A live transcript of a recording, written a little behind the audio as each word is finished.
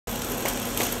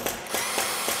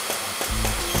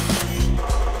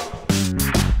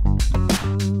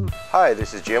Hi,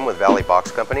 this is Jim with Valley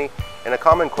Box Company, and a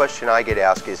common question I get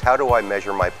asked is how do I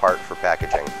measure my part for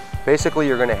packaging? Basically,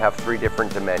 you're going to have three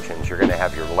different dimensions. You're going to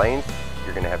have your length,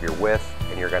 you're going to have your width,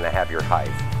 and you're going to have your height.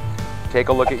 Take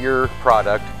a look at your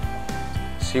product,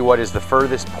 see what is the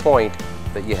furthest point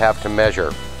that you have to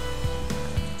measure.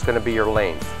 It's going to be your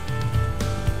length.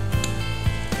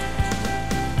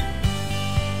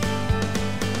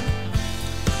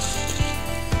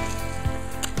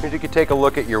 You can take a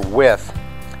look at your width.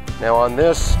 Now on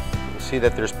this, you see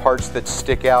that there's parts that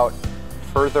stick out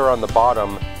further on the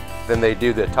bottom than they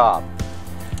do the top.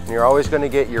 And you're always going to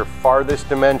get your farthest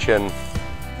dimension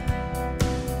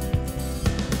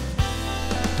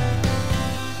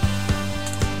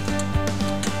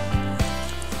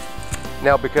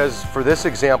Now, because for this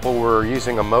example we're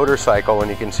using a motorcycle and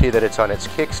you can see that it's on its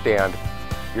kickstand,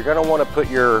 you're going to want to put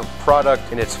your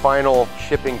product in its final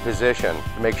shipping position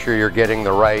to make sure you're getting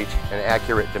the right and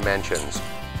accurate dimensions.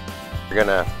 You're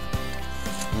going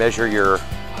to measure your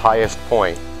highest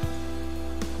point.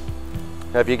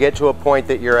 Now, if you get to a point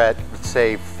that you're at, let's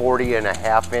say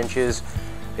 40.5 inches,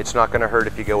 it's not going to hurt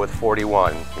if you go with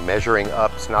 41. Measuring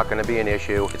up is not going to be an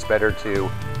issue. It's better to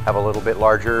have a little bit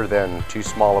larger than too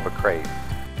small of a crate.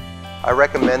 I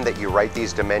recommend that you write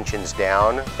these dimensions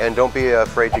down and don't be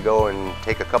afraid to go and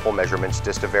take a couple measurements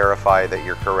just to verify that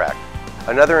you're correct.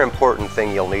 Another important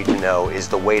thing you'll need to know is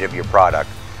the weight of your product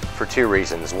for two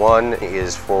reasons. One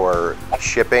is for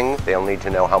shipping. They'll need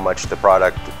to know how much the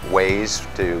product weighs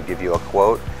to give you a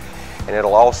quote. And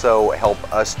it'll also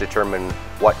help us determine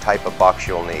what type of box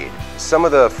you'll need. Some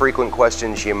of the frequent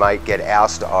questions you might get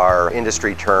asked are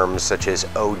industry terms such as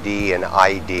OD and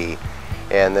ID,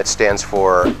 and that stands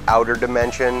for outer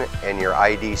dimension, and your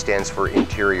ID stands for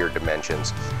interior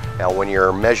dimensions. Now, when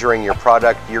you're measuring your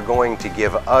product, you're going to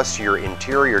give us your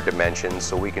interior dimensions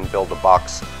so we can build a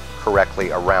box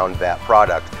correctly around that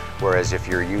product. Whereas if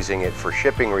you're using it for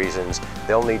shipping reasons,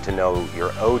 they'll need to know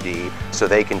your OD so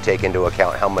they can take into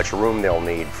account how much room they'll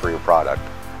need for your product.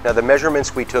 Now, the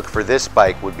measurements we took for this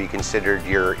bike would be considered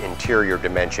your interior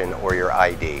dimension or your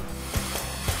ID.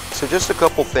 So just a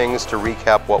couple things to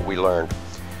recap what we learned.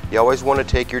 You always want to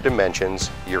take your dimensions,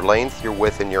 your length, your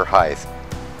width, and your height.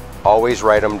 Always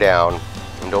write them down,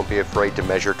 and don't be afraid to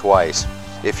measure twice.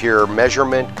 If your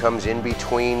measurement comes in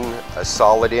between a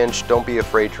solid inch, don't be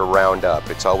afraid to round up.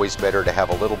 It's always better to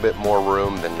have a little bit more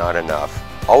room than not enough.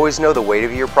 Always know the weight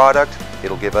of your product.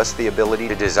 It'll give us the ability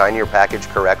to design your package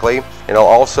correctly, and it'll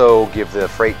also give the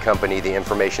freight company the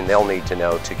information they'll need to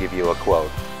know to give you a quote.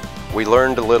 We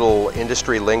learned a little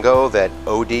industry lingo that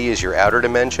OD is your outer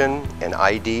dimension and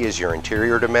ID is your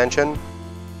interior dimension.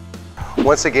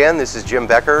 Once again, this is Jim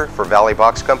Becker for Valley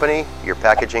Box Company, your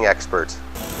packaging experts.